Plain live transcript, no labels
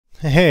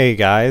Hey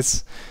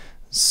guys,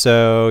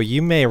 so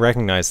you may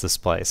recognize this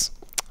place.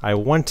 I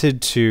wanted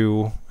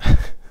to.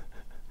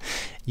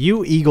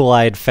 You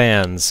eagle-eyed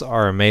fans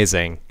are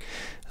amazing.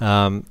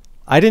 I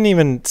didn't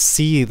even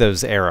see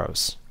those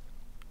arrows.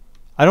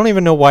 I don't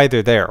even know why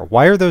they're there.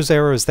 Why are those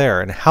arrows there,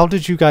 and how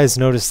did you guys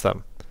notice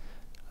them?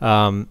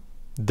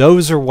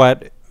 Those are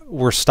what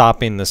were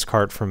stopping this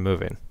cart from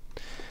moving.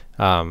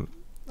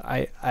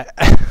 I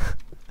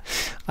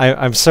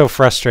I'm so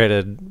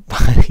frustrated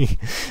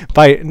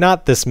by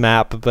not this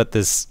map, but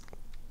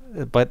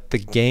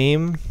the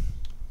game.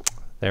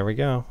 There we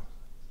go.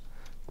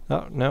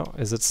 Oh no,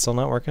 is it still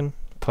not working?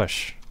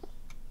 Push.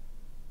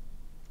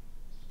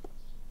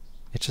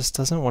 It just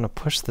doesn't want to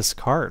push this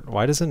cart.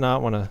 Why does it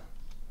not want to?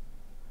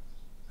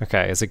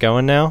 Okay, is it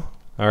going now?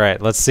 All right,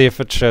 let's see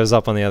if it shows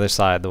up on the other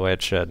side the way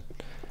it should.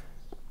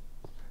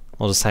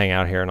 We'll just hang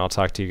out here and I'll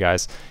talk to you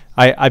guys.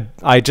 I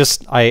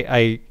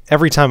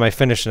every time I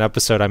finish an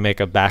episode, I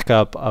make a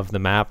backup of the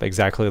map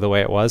exactly the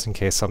way it was in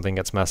case something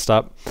gets messed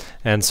up.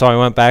 And so I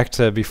went back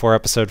to before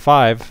episode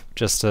 5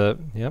 just to,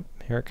 yep,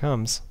 here it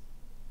comes.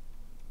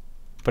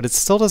 But it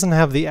still doesn't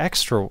have the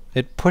extra,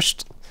 it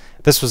pushed,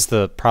 this was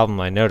the problem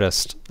I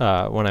noticed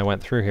when I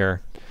went through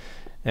here.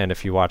 And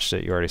if you watched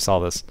it, you already saw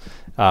this.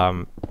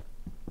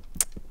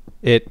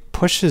 It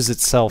pushes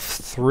itself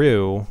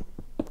through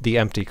the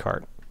empty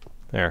cart.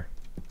 There.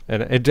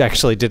 And it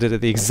actually did it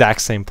at the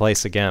exact same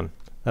place again.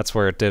 That's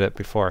where it did it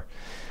before.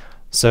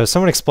 So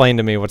someone explain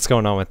to me what's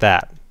going on with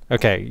that.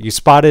 Okay, you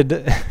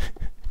spotted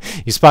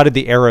you spotted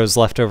the arrows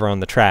left over on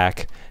the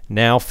track.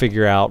 Now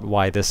figure out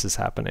why this is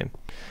happening.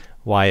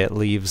 Why it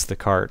leaves the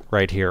cart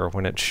right here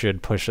when it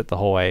should push it the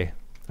whole way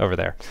over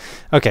there.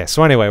 Okay,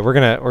 so anyway, we're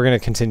gonna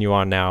continue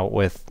on now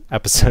with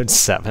episode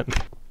 7.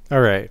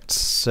 All right,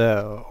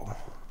 so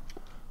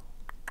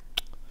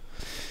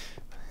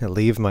I'll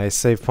leave my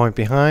save point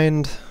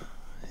behind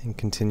and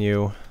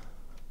continue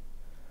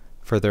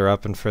further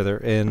up and further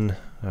in.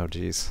 Oh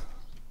geez.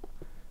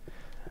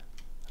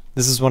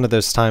 This is one of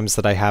those times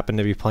that I happen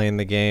to be playing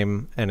the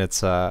game and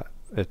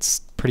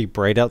it's pretty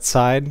bright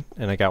outside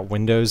and I got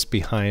windows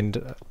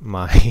behind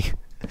my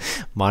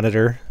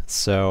monitor,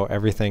 so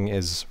everything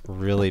is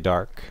really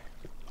dark.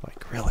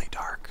 Like really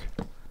dark.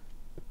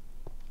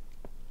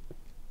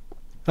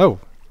 Oh.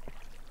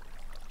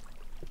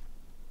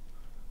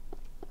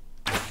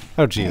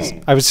 Oh geez.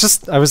 I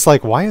was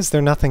like, why is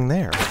there nothing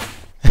there?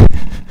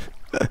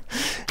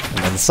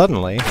 And then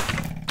suddenly...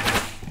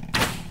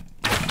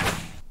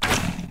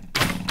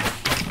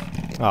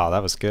 Oh,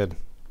 that was good.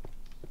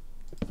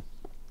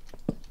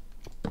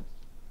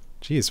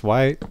 Jeez,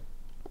 why...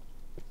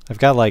 I've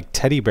got like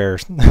teddy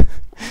bears,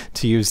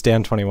 to use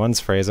Dan21's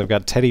phrase, I've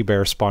got teddy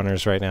bear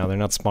spawners right now. They're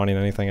not spawning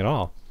anything at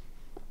all.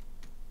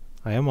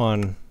 I am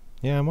on...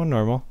 Yeah, I'm on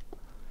normal.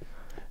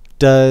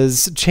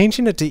 Does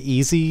changing it to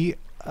easy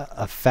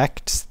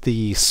affect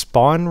the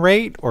spawn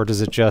rate, or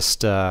does it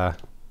just no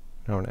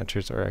one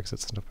enters or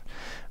exits,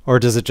 or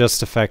does it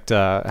just affect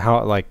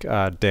how like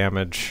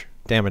damage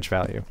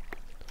value?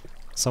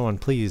 Someone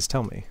please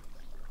tell me.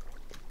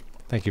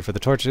 Thank you for the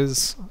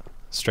torches.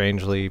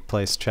 Strangely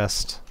placed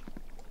chest.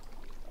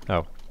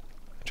 Oh,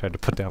 I tried to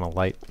put down a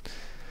light.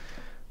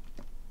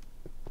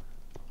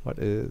 What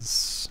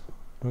is...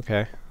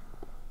 Okay.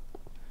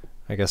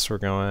 I guess we're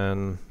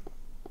going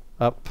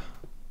up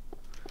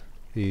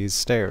these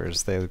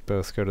stairs. They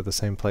both go to the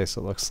same place,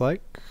 it looks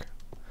like.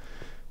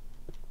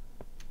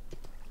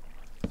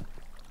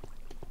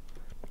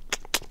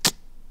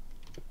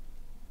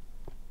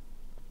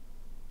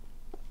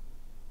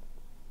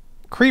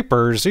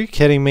 Creepers, are you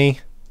kidding me?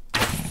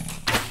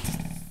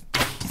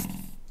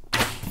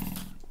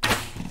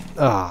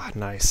 Ah,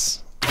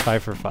 nice.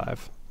 5 for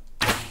 5.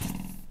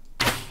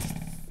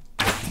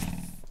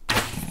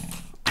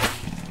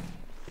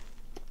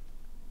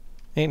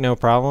 Ain't no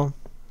problem.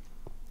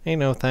 Ain't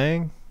no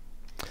thing.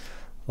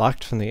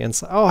 Locked from the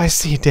inside. Oh, I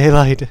see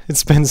daylight.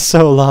 It's been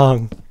so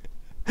long.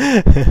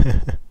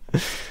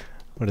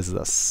 What is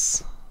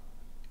this?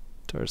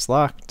 Door's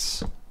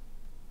locked.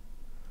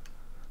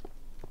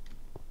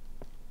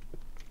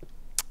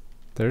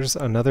 There's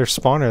another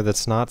spawner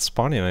that's not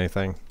spawning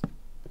anything.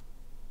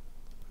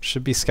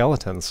 Should be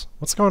skeletons.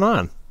 What's going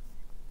on?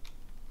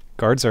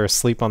 Guards are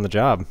asleep on the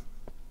job.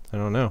 I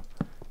don't know.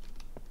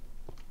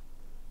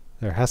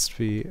 There has to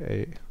be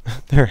a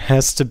there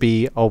has to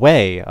be a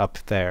way up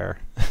there.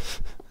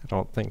 I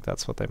don't think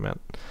that's what they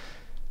meant.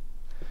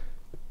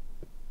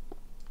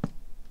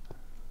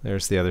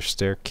 There's the other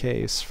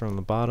staircase from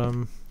the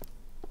bottom.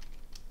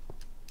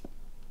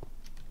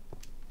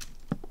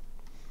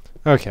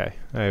 Okay,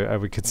 I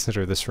would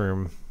consider this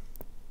room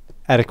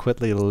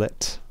adequately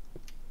lit.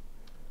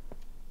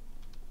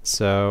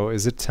 So,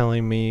 is it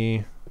telling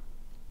me...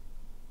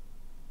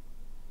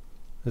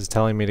 Is it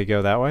telling me to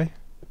go that way?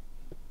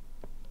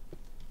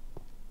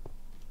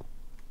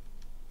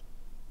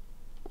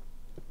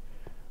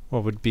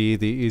 What would be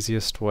the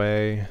easiest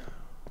way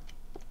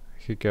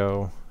I could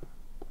go?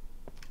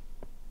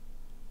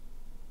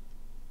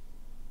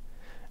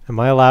 Am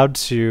I allowed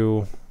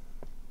to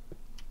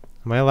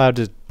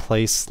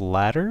place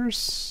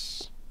ladders?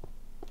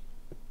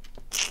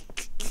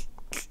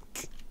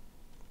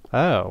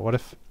 Oh, what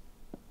if...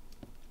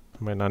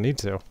 I might not need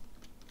to.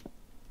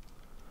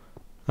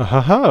 Oh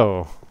ho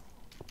ho!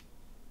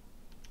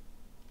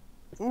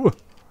 Ooh!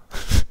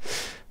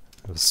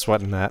 I was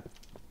sweating that.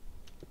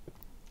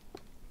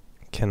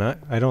 Can I?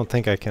 I don't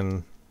think I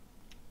can...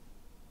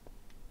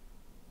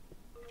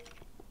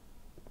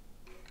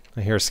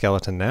 I hear a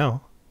skeleton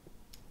now.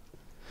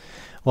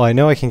 Well, I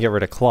know I can get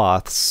rid of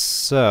cloth,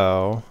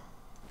 so...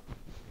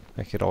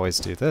 I could always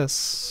do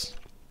this.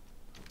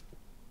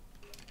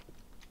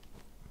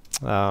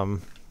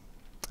 I'm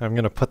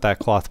gonna put that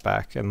cloth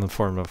back in the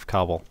form of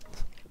cobble.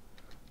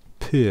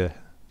 Puh.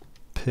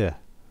 Puh.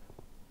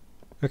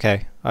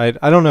 Okay, I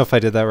don't know if I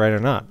did that right or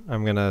not.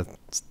 I'm gonna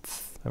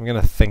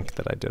think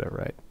that I did it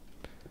right.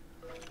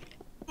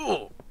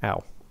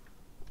 Ow.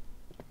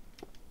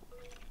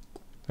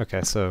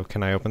 Okay, so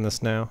can I open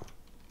this now?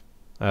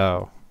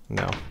 Oh,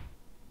 no.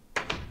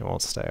 It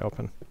won't stay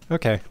open.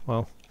 Okay,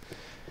 well.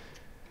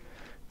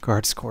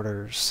 Guards'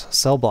 quarters.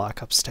 Cell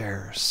block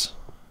upstairs.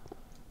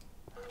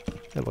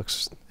 It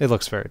looks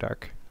very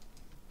dark.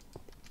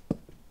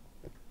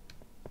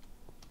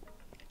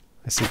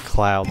 I see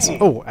clouds.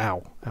 Oh,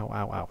 ow. Ow,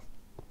 ow, ow.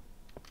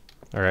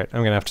 Alright,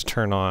 I'm gonna have to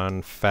turn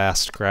on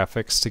fast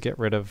graphics to get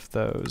rid of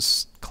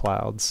those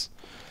clouds.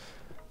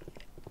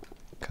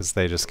 Because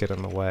they just get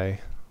in the way.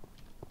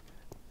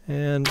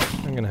 And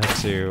I'm gonna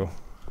have to...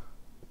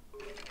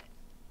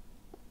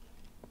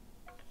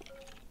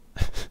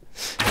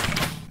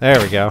 There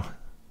we go.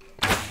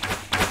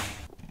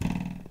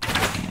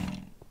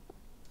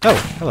 Oh,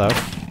 hello.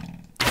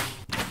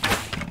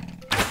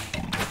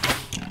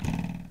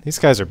 These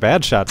guys are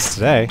bad shots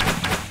today.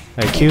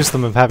 I accused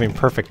them of having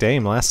perfect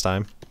aim last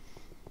time.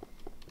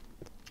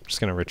 Just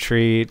gonna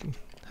retreat,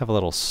 have a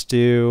little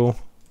stew.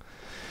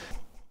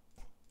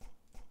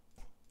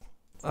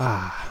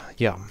 Ah,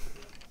 yum.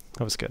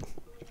 That was good.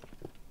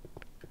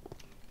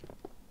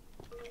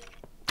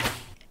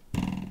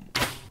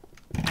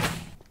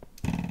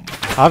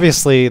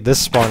 Obviously,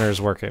 this spawner is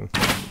working.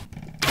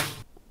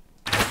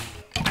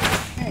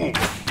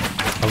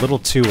 A little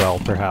too well,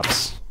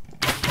 perhaps.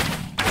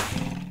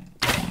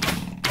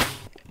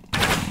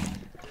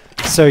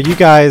 So you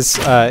guys,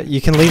 you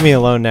can leave me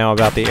alone now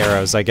about the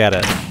arrows. I get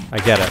it. I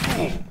get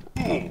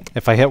it.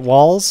 If I hit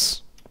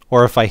walls,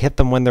 or if I hit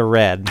them when they're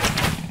red,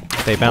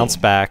 they bounce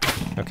back.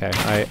 Okay,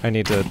 I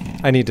need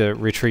to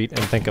retreat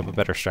and think of a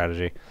better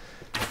strategy,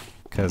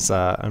 because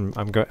I'm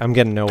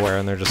getting nowhere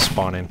and they're just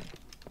spawning.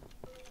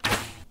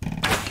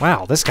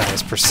 Wow, this guy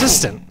is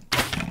persistent.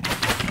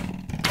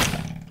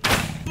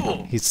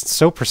 He's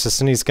so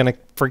persistent, he's gonna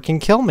freaking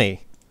kill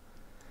me.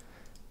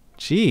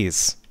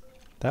 Jeez,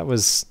 that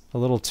was a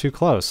little too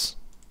close.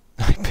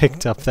 I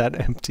picked up that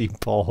empty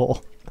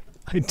bowl.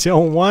 I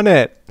don't want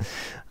it.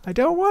 I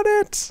don't want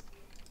it.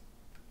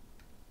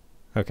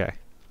 Okay.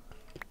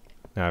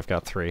 Now I've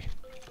got 3.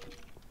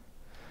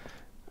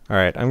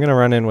 Alright, I'm gonna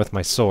run in with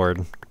my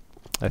sword,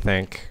 I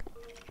think.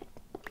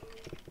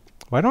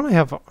 Why don't I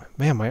have...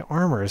 Man, my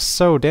armor is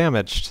so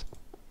damaged.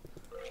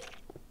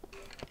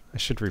 I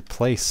should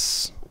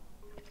replace...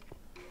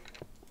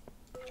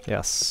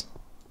 Yes.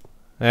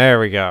 There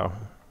we go.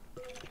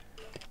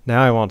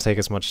 Now I won't take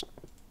as much...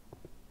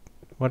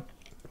 What?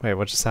 Wait,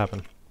 what just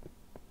happened?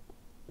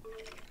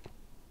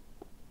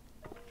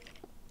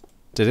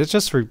 Did it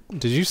just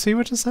Did you see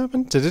what just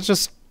happened? Did it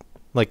just,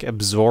 like,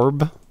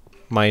 absorb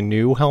my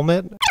new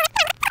helmet?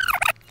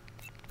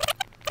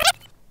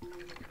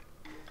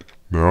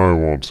 Now I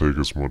won't take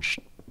as much...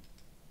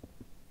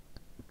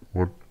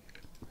 What?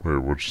 Wait,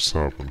 what just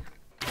happened?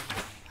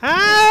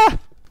 Ah!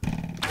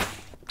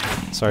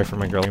 Sorry for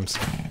my girl names.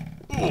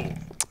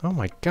 Oh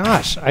my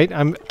gosh,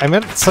 I'm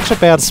at such a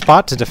bad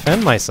spot to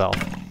defend myself.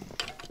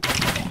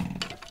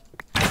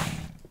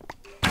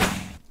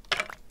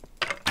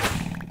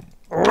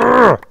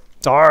 Urgh!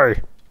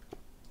 Die!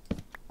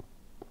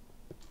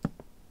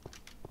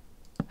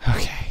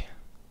 Okay.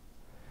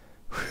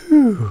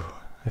 Whew.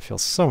 I feel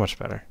so much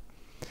better.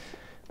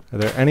 Are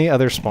there any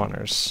other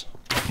spawners?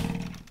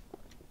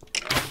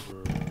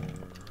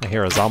 I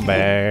hear a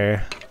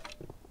zombie.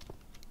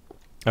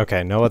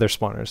 Okay, no other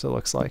spawners, it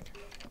looks like.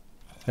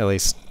 At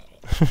least,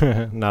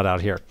 not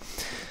out here.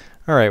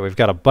 Alright, we've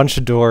got a bunch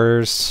of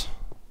doors.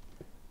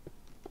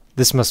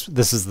 This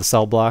is the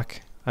cell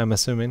block, I'm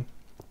assuming.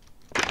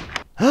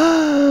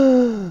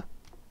 I'm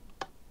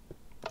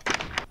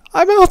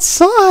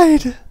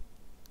outside!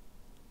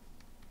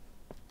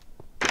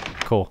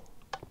 Cool.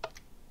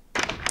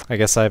 I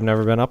guess I've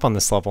never been up on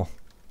this level.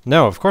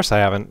 No, of course I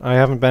haven't. I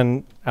haven't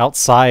been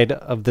outside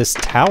of this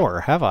tower,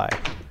 have I?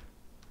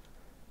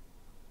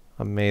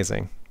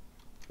 Amazing.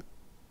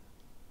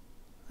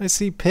 I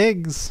see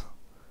pigs.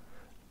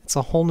 It's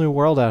a whole new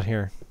world out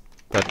here.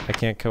 But I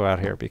can't go out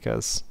here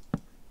because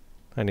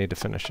I need to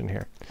finish in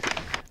here.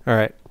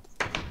 Alright.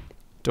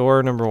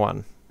 Door number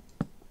 1.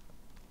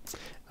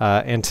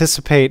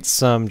 Anticipate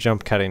some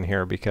jump cutting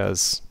here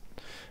because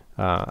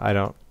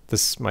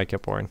this might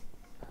get boring.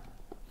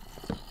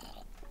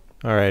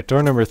 Alright,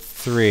 door number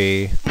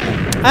 3.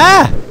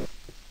 Ah!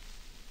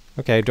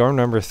 Okay, door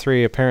number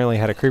 3 apparently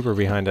had a creeper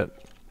behind it.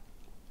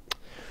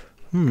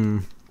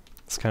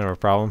 It's kind of a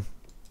problem.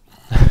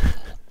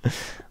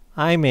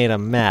 I made a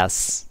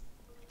mess.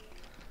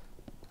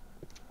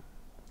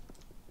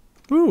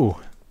 Ooh.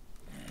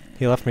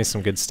 He left me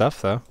some good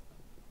stuff, though.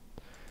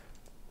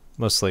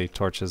 Mostly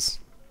torches.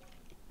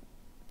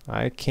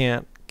 I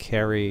can't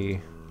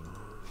carry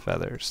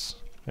feathers.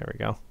 There we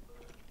go.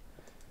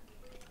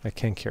 I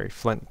can carry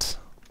flint.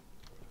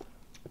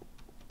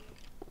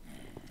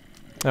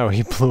 Oh,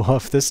 he blew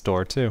off this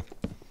door, too.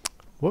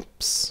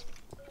 Whoops.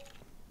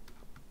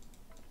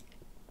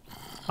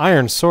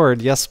 Iron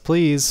sword, yes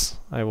please.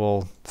 I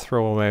will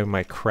throw away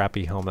my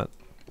crappy helmet.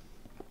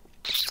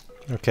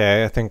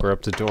 Okay, I think we're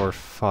up to door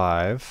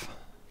 5.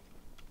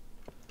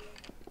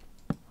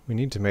 We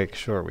need to make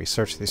sure we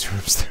search these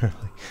rooms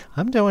thoroughly.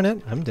 I'm doing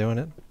it. I'm doing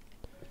it.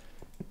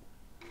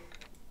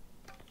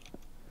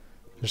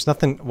 There's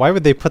nothing... Why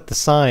would they put the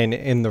sign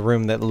in the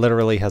room that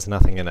literally has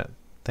nothing in it?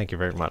 Thank you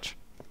very much.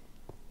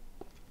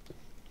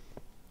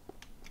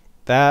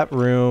 That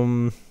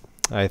room,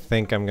 I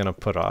think I'm going to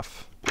put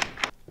off.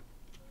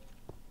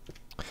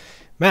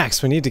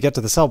 Max, we need to get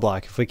to the cell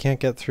block. If we can't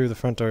get through the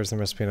front doors, there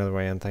must be another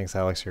way in. Thanks,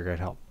 Alex, for your great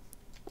help.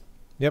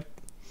 Yep.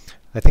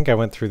 I think I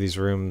went through these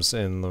rooms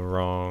in the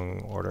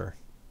wrong order.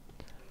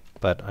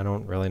 But I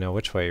don't really know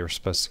which way you're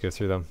supposed to go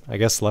through them. I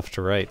guess left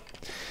to right.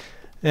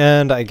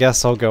 And I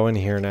guess I'll go in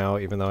here now,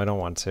 even though I don't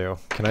want to.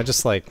 Can I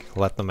just, like,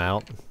 let them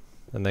out?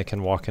 And they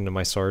can walk into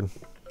my sword?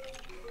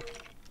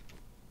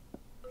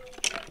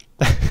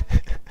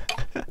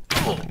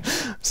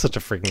 Such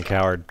a freaking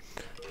coward.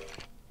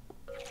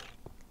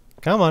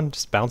 Come on,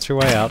 just bounce your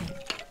way out.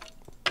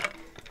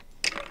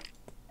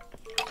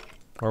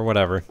 Or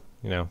whatever.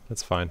 You know,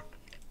 it's fine.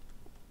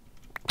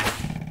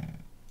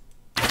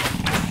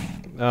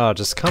 Oh,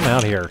 just come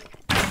out here.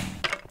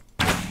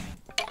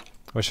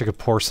 Wish I could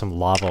pour some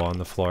lava on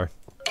the floor.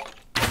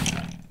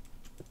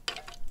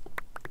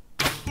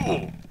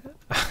 Come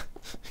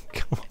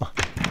on.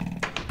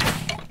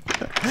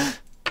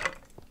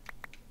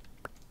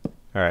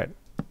 Alright.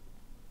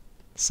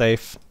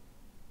 Safe.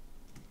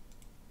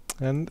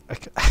 And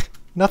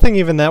nothing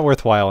even that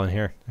worthwhile in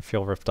here. I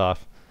feel ripped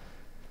off.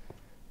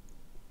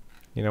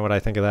 You know what I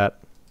think of that?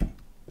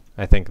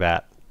 I think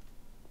that.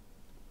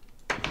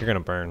 You're gonna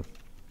burn.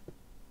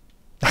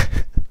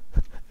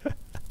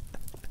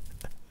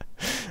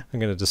 I'm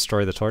gonna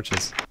destroy the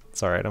torches.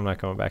 It's alright, I'm not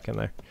going back in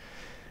there.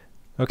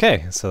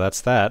 Okay, so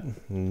that's that.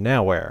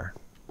 Now where?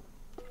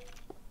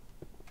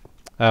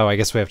 Oh, I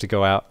guess we have to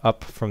go out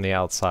up from the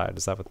outside.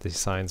 Is that what these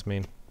signs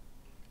mean?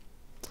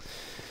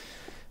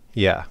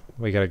 Yeah,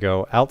 we gotta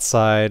go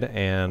outside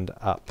and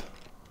up.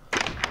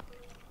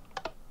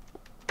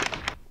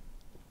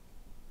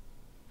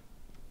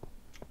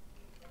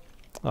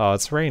 Oh,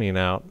 it's raining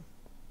out.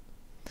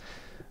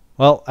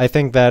 Well, I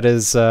think that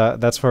is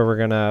that's where we're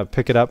gonna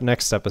pick it up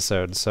next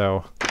episode,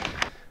 so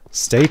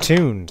stay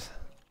tuned.